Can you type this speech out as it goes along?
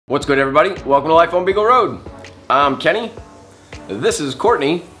What's good, everybody? Welcome to Life on Beagle Road. I'm Kenny, this is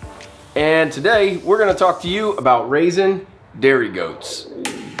Courtney, and today we're going to talk to you about raising dairy goats.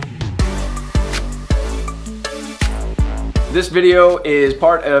 This video is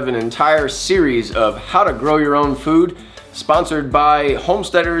part of an entire series of how to grow your own food, sponsored by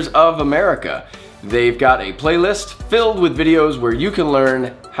Homesteaders of America. They've got a playlist filled with videos where you can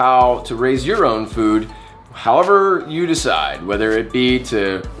learn how to raise your own food however you decide, whether it be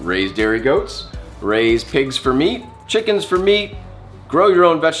to raise dairy goats, raise pigs for meat, chickens for meat, grow your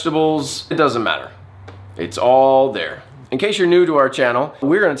own vegetables, it doesn't matter. It's all there. In case you're new to our channel,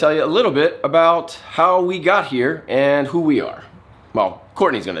 we're gonna tell you a little bit about how we got here and who we are. Well,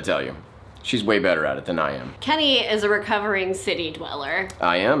 Courtney's gonna tell you. She's way better at it than I am. Kenny is a recovering city dweller.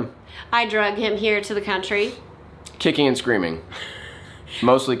 I am. I drug him here to the country. Kicking and screaming.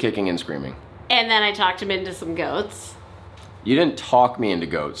 Mostly kicking and screaming. And then I talked him into some goats. You didn't talk me into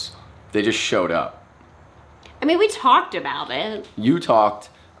goats. They just showed up. I mean, we talked about it. You talked,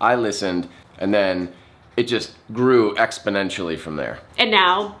 I listened, and then it just grew exponentially from there. And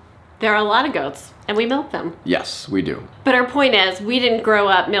now there are a lot of goats and we milk them. Yes, we do. But our point is, we didn't grow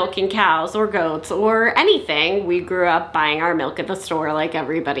up milking cows or goats or anything. We grew up buying our milk at the store like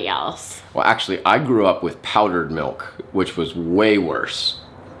everybody else. Well, actually, I grew up with powdered milk, which was way worse.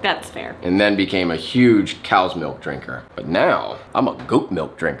 That's fair. And then became a huge cow's milk drinker. But now, I'm a goat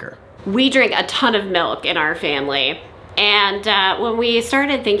milk drinker. We drink a ton of milk in our family. And when we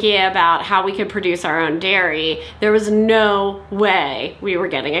started thinking about how we could produce our own dairy, there was no way we were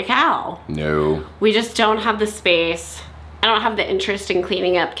getting a cow. No. We just don't have the space. I don't have the interest in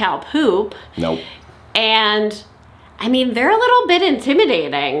cleaning up cow poop. Nope. And I mean, they're a little bit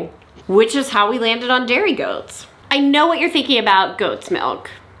intimidating, which is how we landed on dairy goats. I know what you're thinking about goat's milk,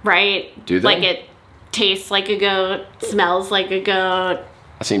 right? Do they? Like it tastes like a goat, smells like a goat.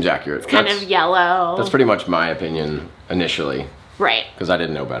 That seems accurate. It's kind of yellow. That's pretty much my opinion initially. Right. Because I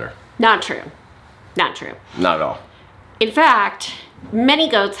didn't know better. Not true. Not true. Not at all. In fact, many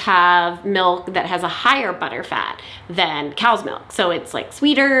goats have milk that has a higher butter fat than cow's milk. So it's like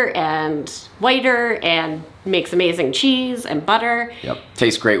sweeter and whiter and makes amazing cheese and butter. Yep.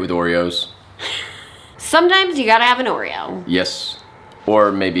 Tastes great with Oreos. Sometimes you gotta have an Oreo. Yes.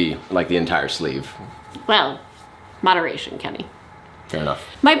 Or maybe like the entire sleeve. Well, moderation, Kenny. Fair enough.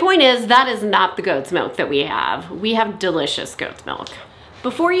 My point is, that is not the goat's milk that we have. We have delicious goat's milk.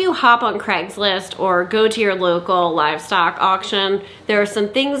 Before you hop on Craigslist or go to your local livestock auction, there are some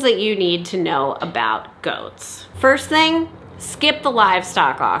things that you need to know about goats. First thing, skip the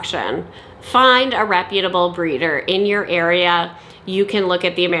livestock auction. Find a reputable breeder in your area. You can look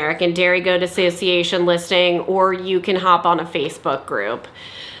at the American Dairy Goat Association listing, or you can hop on a Facebook group.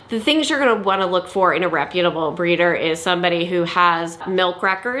 The things you're gonna wanna look for in a reputable breeder is somebody who has milk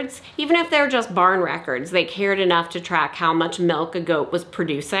records. Even if they're just barn records, they cared enough to track how much milk a goat was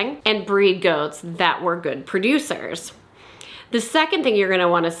producing and breed goats that were good producers. The second thing you're gonna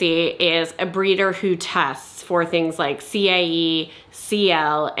wanna see is a breeder who tests for things like CAE,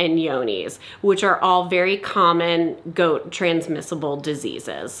 CL, and Johne's, which are all very common goat transmissible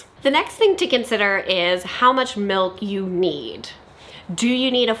diseases. The next thing to consider is how much milk you need. Do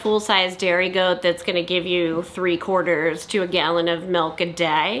you need a full-size dairy goat that's gonna give you 3/4 to a gallon of milk a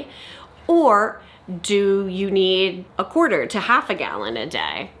day? Or do you need 1/4 to half a gallon a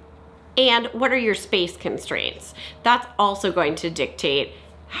day? And what are your space constraints? That's also going to dictate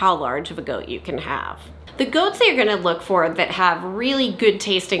how large of a goat you can have. The goats that you're gonna look for that have really good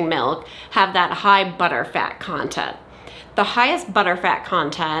tasting milk have that high butterfat content. The highest butterfat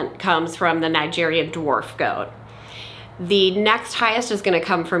content comes from the Nigerian dwarf goat. The next highest is gonna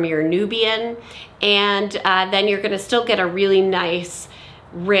come from your Nubian, and then you're gonna still get a really nice,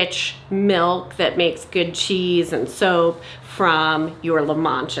 rich milk that makes good cheese and soap from your La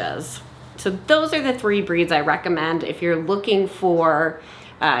Manchas. So those are the 3 breeds I recommend if you're looking for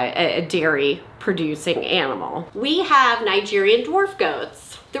a dairy producing animal. We have Nigerian dwarf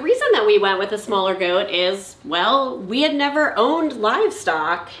goats. The reason that we went with a smaller goat is, well, we had never owned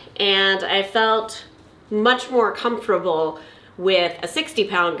livestock, and I felt much more comfortable with a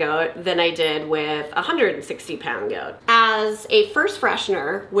 60-pound goat than I did with a 160-pound goat. As a first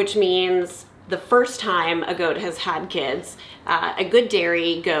freshener, which means the first time a goat has had kids, a good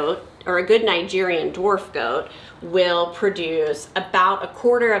dairy goat or a good Nigerian dwarf goat will produce about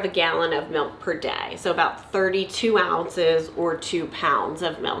 1/4 of a gallon of milk per day. So about 32 ounces or 2 pounds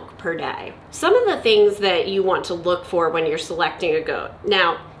of milk per day. Some of the things that you want to look for when you're selecting a goat.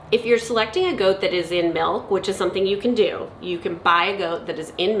 Now, if you're selecting a goat that is in milk, which is something you can do, you can buy a goat that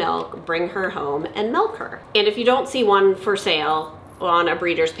is in milk, bring her home and milk her. And if you don't see one for sale, on a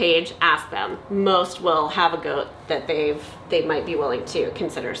breeder's page, ask them. Most will have a goat that they might be willing to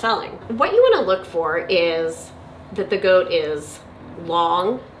consider selling. What you want to look for is that the goat is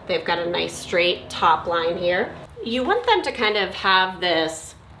long. They've got a nice straight top line here. You want them to kind of have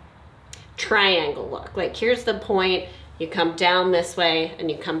this triangle look. Like here's the point, you come down this way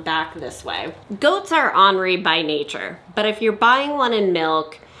and you come back this way. Goats are ornery by nature, but if you're buying one in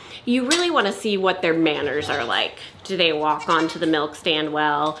milk, you really want to see what their manners are like. Do they walk onto the milk stand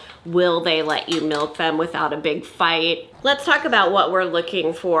well? Will they let you milk them without a big fight? Let's talk about what we're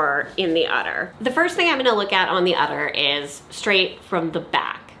looking for in the udder. The first thing I'm going to look at on the udder is straight from the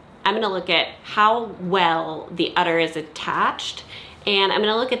back. I'm going to look at how well the udder is attached, and I'm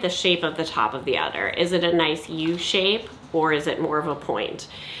going to look at the shape of the top of the udder. Is it a nice U shape or is it more of a point?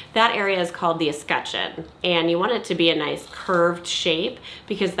 That area is called the escutcheon, and you want it to be a nice curved shape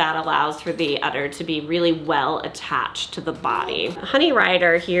because that allows for the udder to be really well attached to the body. Honey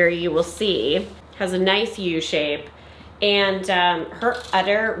Rider here, you will see, has a nice U shape, and her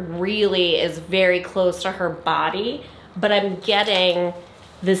udder really is very close to her body, but I'm getting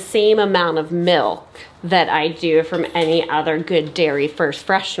the same amount of milk that I do from any other good dairy first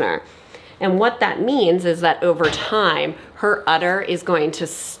freshener. And what that means is that over time, her udder is going to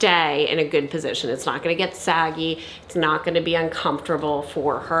stay in a good position. It's not gonna get saggy, it's not gonna be uncomfortable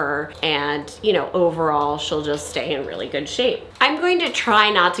for her, and you know, overall, she'll just stay in really good shape. I'm going to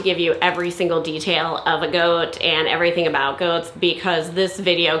try not to give you every single detail of a goat and everything about goats because this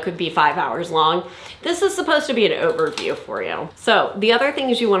video could be 5 hours long. This is supposed to be an overview for you. So the other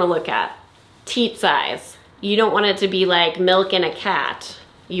things you wanna look at, teat size. You don't want it to be like milking a cat.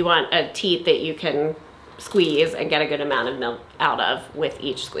 You want a teat that you can squeeze and get a good amount of milk out of with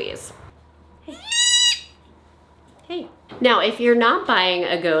each squeeze. Hey. Hey. Now, if you're not buying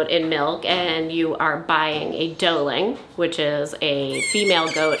a goat in milk and you are buying a doeling, which is a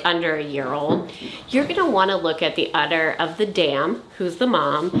female goat under a year old, you're gonna wanna look at the udder of the dam, who's the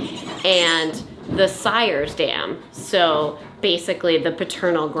mom, and the sire's dam. So basically the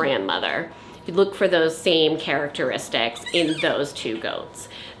paternal grandmother. You look for those same characteristics in those two goats.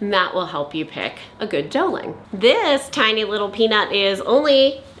 And that will help you pick a good doeling. This tiny little peanut is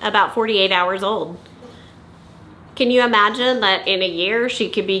only about 48 hours old. Can you imagine that in a year she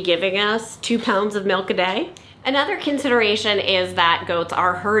could be giving us 2 pounds of milk a day? Another consideration is that goats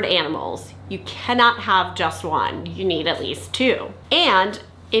are herd animals. You cannot have just one, you need at least 2. And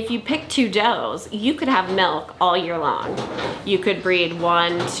if you pick 2 does, you could have milk all year long. You could breed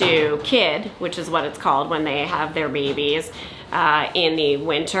 1 to kid, which is what it's called when they have their babies in the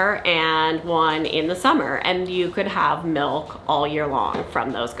winter, and 1 in the summer, and you could have milk all year long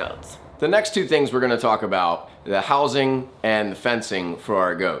from those goats. The next 2 things we're gonna talk about, the housing and the fencing for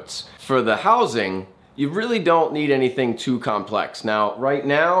our goats. For the housing, you really don't need anything too complex. Now, right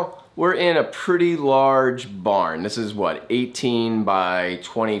now, we're in a pretty large barn. This is what, 18 by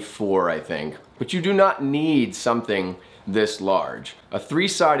 24, I think. But you do not need something this large. A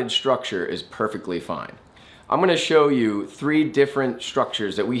 3-sided structure is perfectly fine. I'm gonna show you 3 different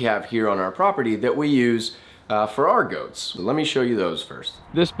structures that we have here on our property that we use for our goats. So let me show you those first.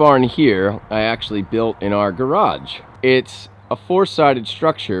 This barn here, I actually built in our garage. It's a 4-sided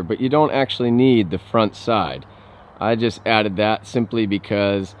structure, but you don't actually need the front side. I just added that simply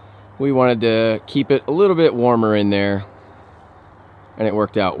because we wanted to keep it a little bit warmer in there, and it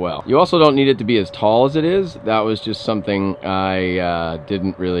worked out well. You also don't need it to be as tall as it is. That was just something I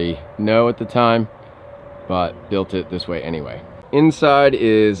didn't really know at the time, but built it this way anyway. Inside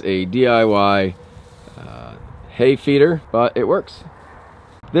is a DIY hay feeder, but it works.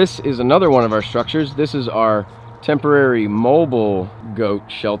 This is another one of our structures. This is our temporary mobile goat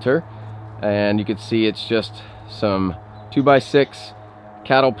shelter, and you can see it's just some 2x6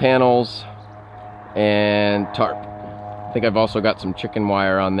 cattle panels and tarp. I think I've also got some chicken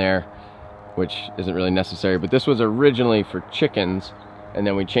wire on there, which isn't really necessary, but this was originally for chickens, and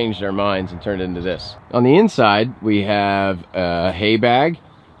then we changed our minds and turned it into this. On the inside, we have a hay bag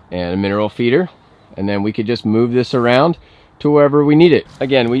and a mineral feeder, and then we could just move this around to wherever we need it.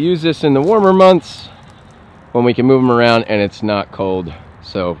 Again, we use this in the warmer months when we can move them around and it's not cold,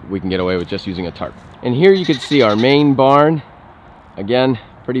 so we can get away with just using a tarp. And here you can see our main barn. Again,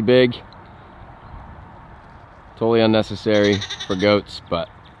 pretty big. Totally unnecessary for goats, but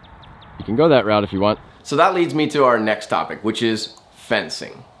you can go that route if you want. So that leads me to our next topic, which is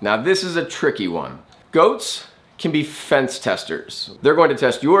fencing. Now this is a tricky one. Goats can be fence testers. They're going to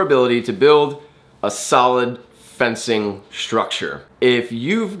test your ability to build a solid fencing structure. If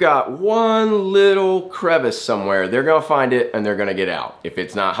you've got one little crevice somewhere, they're gonna find it and they're gonna get out. If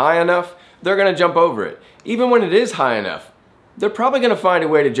it's not high enough, they're gonna jump over it. Even when it is high enough, they're probably gonna find a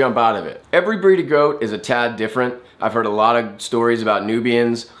way to jump out of it. Every breed of goat is a tad different. I've heard a lot of stories about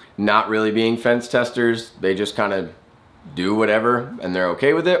Nubians not really being fence testers. They just kind of do whatever and they're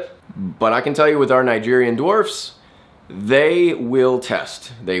okay with it. But I can tell you with our Nigerian dwarfs, they will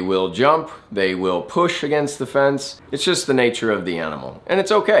test. They will jump, they will push against the fence. It's just the nature of the animal, and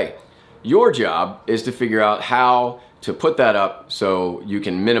it's okay. Your job is to figure out how to put that up so you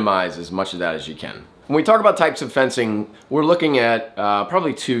can minimize as much of that as you can. When we talk about types of fencing, we're looking at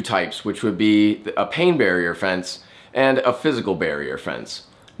probably two types, which would be a pain barrier fence and a physical barrier fence.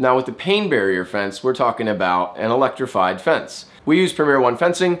 Now with the pain barrier fence, we're talking about an electrified fence. We use Premier One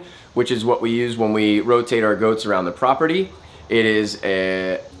fencing, which is what we use when we rotate our goats around the property. It is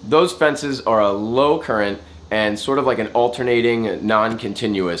those fences are a low current and sort of like an alternating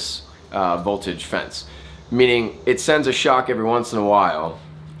non-continuous voltage fence, meaning it sends a shock every once in a while,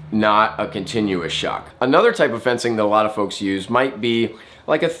 not a continuous shock. Another type of fencing that a lot of folks use might be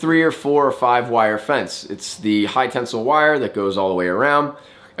like a 3 or 4 or 5 wire fence. It's the high tensile wire that goes all the way around.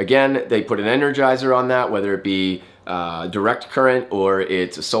 Again, they put an energizer on that, whether it be direct current or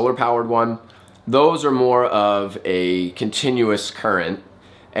it's a solar powered one. Those are more of a continuous current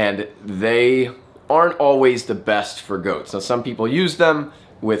and they aren't always the best for goats. Now some people use them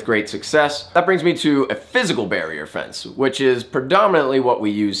with great success. That brings me to a physical barrier fence, which is predominantly what we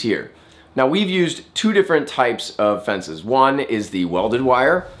use here. Now we've used two different types of fences. One is the welded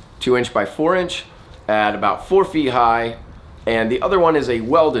wire, 2 inch by 4 inch at about 4 feet high. And the other one is a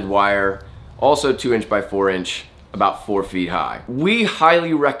welded wire, also 2 inch by 4 inch, about 4 feet high. We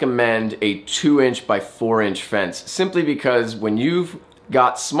highly recommend a 2 inch by 4 inch fence simply because when you've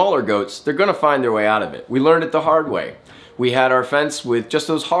got smaller goats, they're gonna find their way out of it. We learned it the hard way. We had our fence with just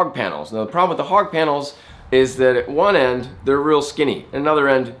those hog panels. Now the problem with the hog panels is that at one end, they're real skinny, and another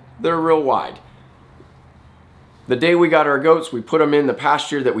end, they're real wide. The day we got our goats, we put them in the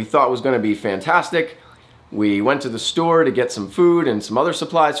pasture that we thought was gonna be fantastic. We went to the store to get some food and some other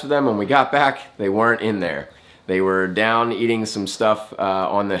supplies for them. When we got back, they weren't in there. They were down eating some stuff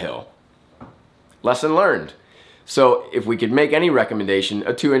on the hill. Lesson learned. So if we could make any recommendation,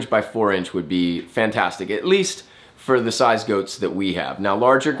 a 2 inch by 4 inch would be fantastic, at least for the size goats that we have. Now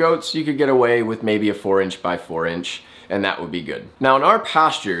larger goats, you could get away with maybe a 4 inch by 4 inch, and that would be good. Now in our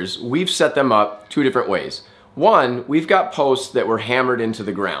pastures, we've set them up two different ways. One, we've got posts that were hammered into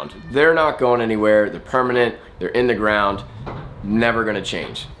the ground. They're not going anywhere, they're permanent, they're in the ground, never gonna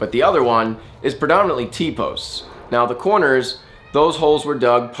change. But the other one is predominantly T-posts. Now the corners, those holes were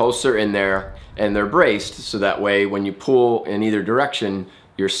dug, posts are in there, and they're braced so that way when you pull in either direction,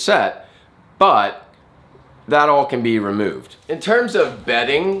 you're set, but that all can be removed. In terms of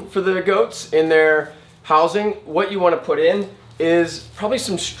bedding for the goats in their housing, what you wanna put in is probably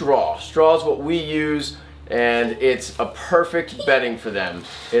some straw. Straw is what we use, and it's a perfect bedding for them.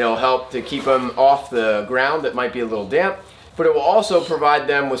 It'll help to keep them off the ground that might be a little damp, but it will also provide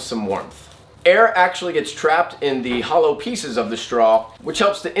them with some warmth. Air actually gets trapped in the hollow pieces of the straw, which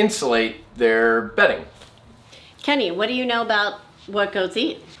helps to insulate their bedding. Kenny, what do you know about what goats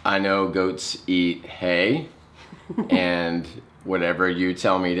eat? I know goats eat hay and whatever you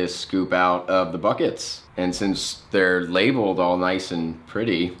tell me to scoop out of the buckets. And since they're labeled all nice and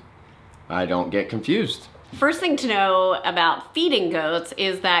pretty, I don't get confused. First thing to know about feeding goats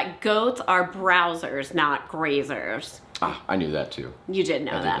is that goats are browsers, not grazers. Ah, I knew that too. You did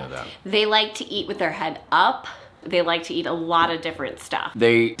know I that. did know that. They like to eat with their head up. They like to eat a lot of different stuff.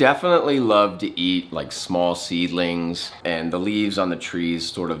 They definitely love to eat like small seedlings and the leaves on the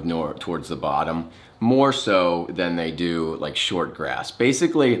trees sort of towards the bottom, more so than they do like short grass.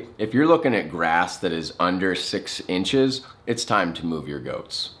 Basically, if you're looking at grass that is under 6 inches, it's time to move your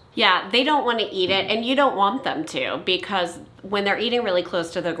goats. Yeah, they don't want to eat it, and you don't want them to, because when they're eating really close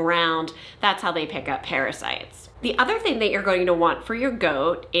to the ground, that's how they pick up parasites. The other thing that you're going to want for your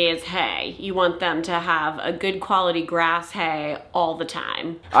goat is hay. You want them to have a good quality grass hay all the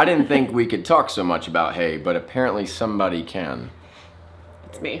time. I didn't think we could talk so much about hay, but apparently somebody can.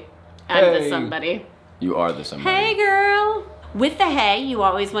 It's me. I'm the somebody. You are the somebody. Hey girl! With the hay, you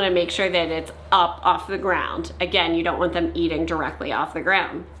always want to make sure that it's up off the ground. Again, you don't want them eating directly off the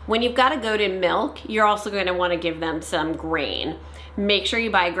ground. When you've got a goat in milk, you're also going to want to give them some grain. Make sure you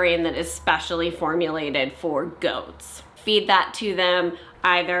buy grain that is specially formulated for goats. Feed that to them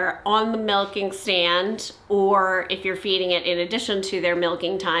either on the milking stand, or if you're feeding it in addition to their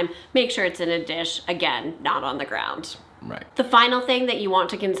milking time, make sure it's in a dish, again, not on the ground. Right. The final thing that you want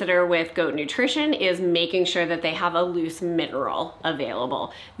to consider with goat nutrition is making sure that they have a loose mineral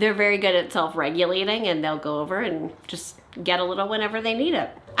available. They're very good at self-regulating, and they'll go over and just get a little whenever they need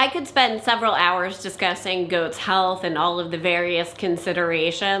it. I could spend several hours discussing goats' health and all of the various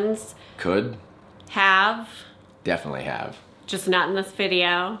considerations. Could. Have. Definitely have. Just not in this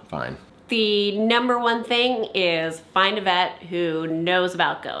video. Fine. The number one thing is find a vet who knows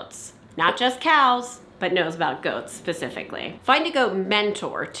about goats. Not just cows, but knows about goats specifically. Find a goat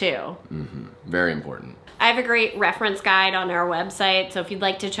mentor too. Mm-hmm. Very important. I have a great reference guide on our website, so if you'd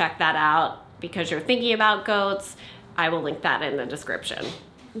like to check that out because you're thinking about goats, I will link that in the description.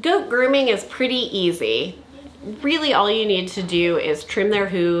 Goat grooming is pretty easy. Really all you need to do is trim their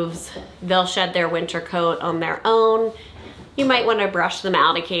hooves. They'll shed their winter coat on their own. You might want to brush them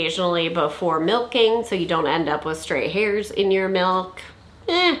out occasionally before milking so you don't end up with stray hairs in your milk.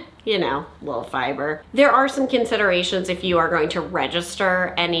 You know, little fiber. There are some considerations if you are going to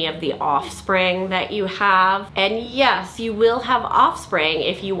register any of the offspring that you have. And yes, you will have offspring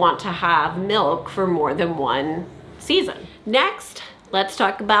if you want to have milk for more than one season. Next, let's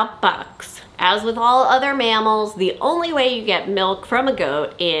talk about bucks. As with all other mammals, the only way you get milk from a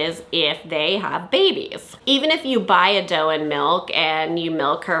goat is if they have babies. Even if you buy a doe and milk and you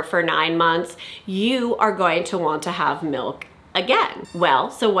milk her for 9 months, you are going to want to have milk again. Well,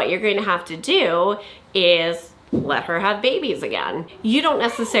 so what you're going to have to do is let her have babies again. You don't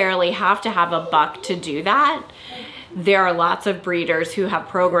necessarily have to have a buck to do that. There are lots of breeders who have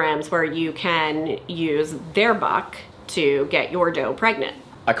programs where you can use their buck to get your doe pregnant.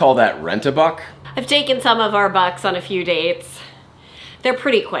 I call that rent-a-buck. I've taken some of our bucks on a few dates. They're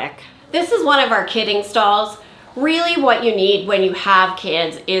pretty quick. This is one of our kidding stalls. Really what you need when you have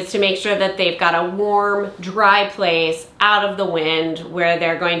kids is to make sure that they've got a warm, dry place out of the wind where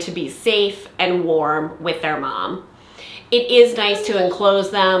they're going to be safe and warm with their mom. It is nice to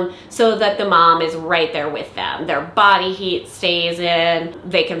enclose them so that the mom is right there with them. Their body heat stays in,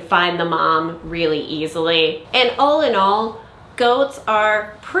 they can find the mom really easily. And all in all, goats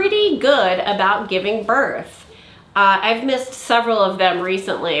are pretty good about giving birth. I've missed several of them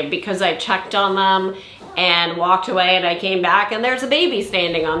recently because I checked on them and walked away and I came back and there's a baby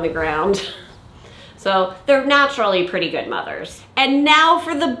standing on the ground. So they're naturally pretty good mothers. And now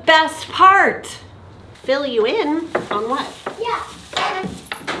for the best part. Fill you in on what? Yeah.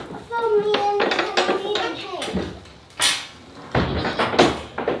 Fill me in and tank.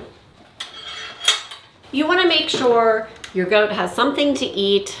 You want to make sure your goat has something to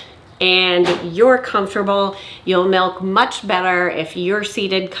eat and you're comfortable. You'll milk much better if you're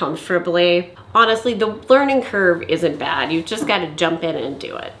seated comfortably. Honestly, the learning curve isn't bad. You've just got to jump in and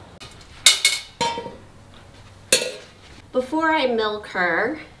do it. Before I milk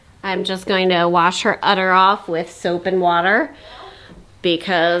her, I'm just going to wash her udder off with soap and water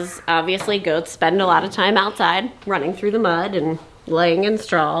because obviously goats spend a lot of time outside running through the mud and laying in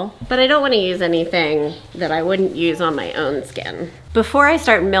straw, but I don't want to use anything that I wouldn't use on my own skin. Before I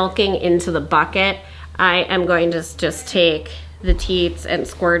start milking into the bucket, I am going to just take the teats and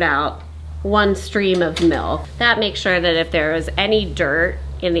squirt out one stream of milk. That makes sure that if there is any dirt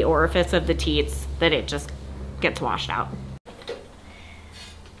in the orifice of the teats, that it just gets washed out.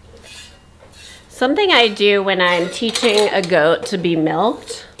 Something I do when I'm teaching a goat to be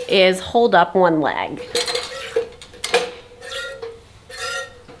milked is hold up one leg.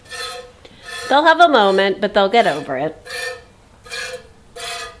 They'll have a moment, but they'll get over it.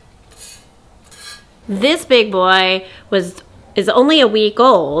 This big boy is only a week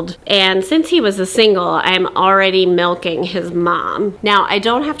old, and since he was a single, I'm already milking his mom. Now, I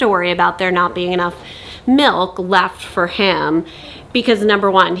don't have to worry about there not being enough milk left for him because number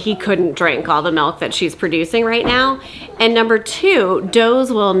one, he couldn't drink all the milk that she's producing right now. And number two,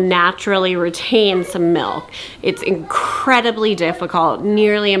 does will naturally retain some milk. It's incredibly difficult,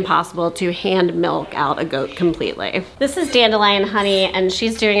 nearly impossible to hand milk out a goat completely. This is Dandelion Honey, and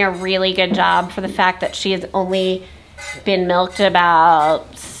she's doing a really good job for the fact that she has only been milked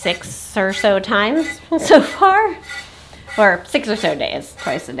about 6 or so times so far, or 6 or so days,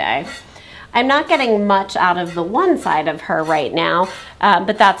 twice a day. I'm not getting much out of the one side of her right now,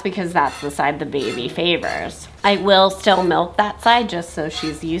 but that's because that's the side the baby favors. I will still milk that side just so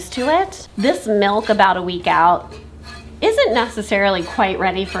she's used to it. This milk about a week out isn't necessarily quite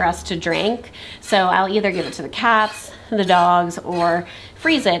ready for us to drink, so I'll either give it to the cats, the dogs, or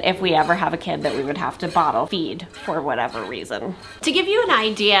freeze it if we ever have a kid that we would have to bottle feed for whatever reason. To give you an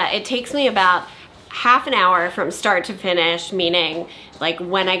idea, it takes me about half an hour from start to finish, meaning like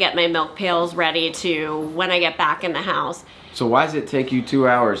when I get my milk pails ready to when I get back in the house. So why does it take you 2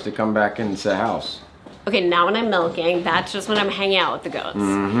 hours to come back into the house? Okay, now when I'm milking, that's just when I'm hanging out with the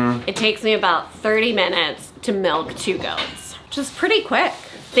goats. It takes me about 30 minutes to milk 2 goats, which is pretty quick.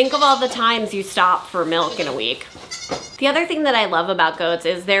 Think of all the times you stop for milk in a week. The other thing that I love about goats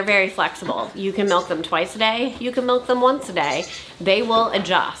is they're very flexible. You can milk them twice a day, you can milk them once a day. They will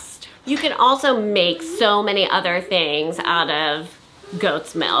adjust. You can also make so many other things out of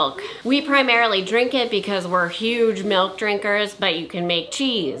goat's milk. We primarily drink it because we're huge milk drinkers, but you can make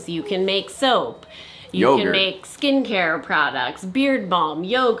cheese, you can make soap, you can make skincare products, beard balm,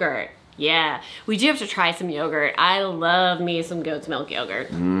 yogurt. Yeah, we do have to try some yogurt. I love me some goat's milk yogurt.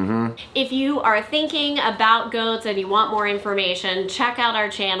 If you are thinking about goats and you want more information, check out our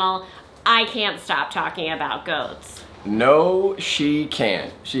channel. I can't stop talking about goats. No, she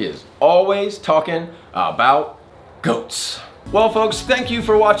can't. She is always talking about goats. Well, folks, thank you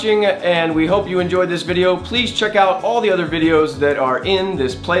for watching, and we hope you enjoyed this video. Please check out all the other videos that are in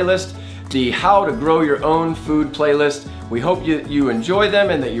this playlist, the How to Grow Your Own Food playlist. We hope you enjoy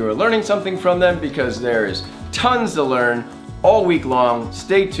them and that you are learning something from them, because there's tons to learn all week long.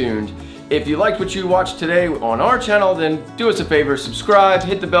 Stay tuned. If you liked what you watched today on our channel, then do us a favor, subscribe,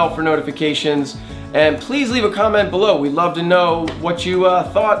 hit the bell for notifications, and please leave a comment below. We'd love to know what you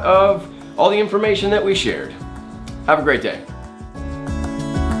thought of all the information that we shared. Have a great day.